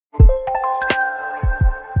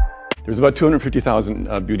There's about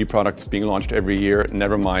 250,000 beauty products being launched every year,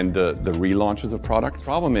 never mind the relaunches of products. The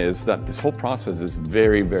problem is that this whole process is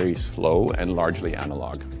very, very slow and largely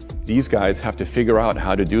analog. These guys have to figure out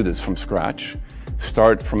how to do this from scratch,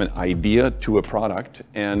 start from an idea to a product,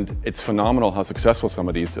 and it's phenomenal how successful some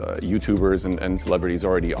of these YouTubers and celebrities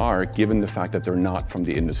already are, given the fact that they're not from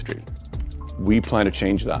the industry. We plan to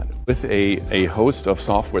change that with a host of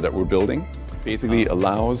software that we're building. Basically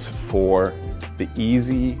allows for the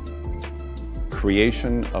easy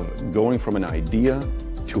creation of going from an idea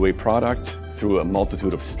to a product through a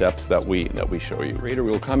multitude of steps that we show you. The creator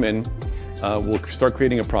will come in, we'll start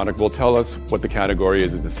creating a product, will tell us what the category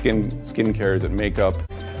is it skincare, is it makeup,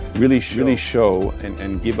 really show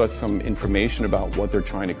and give us some information about what they're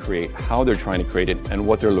trying to create, how they're trying to create it, and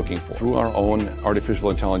what they're looking for. Through our own artificial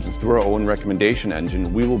intelligence, through our own recommendation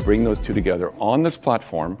engine, we will bring those two together on this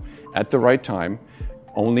platform at the right time,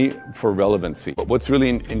 only for relevancy. But what's really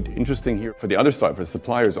interesting here for the other side, for the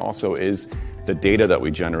suppliers also, is the data that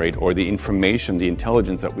we generate, or the information, the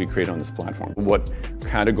intelligence that we create on this platform. What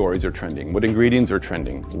categories are trending, what ingredients are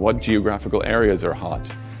trending, what geographical areas are hot,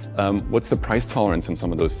 what's the price tolerance in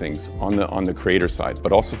some of those things on the creator side.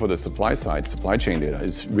 But also for the supply side, supply chain data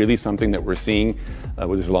is really something that we're seeing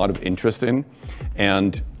where there's a lot of interest in.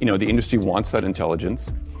 And the industry wants that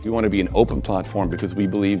intelligence. We want to be an open platform because we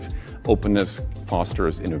believe openness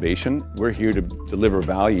fosters innovation. We're here to deliver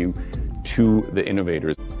value to the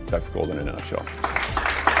innovators. That's Goldn in a nutshell.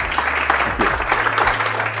 Thank you.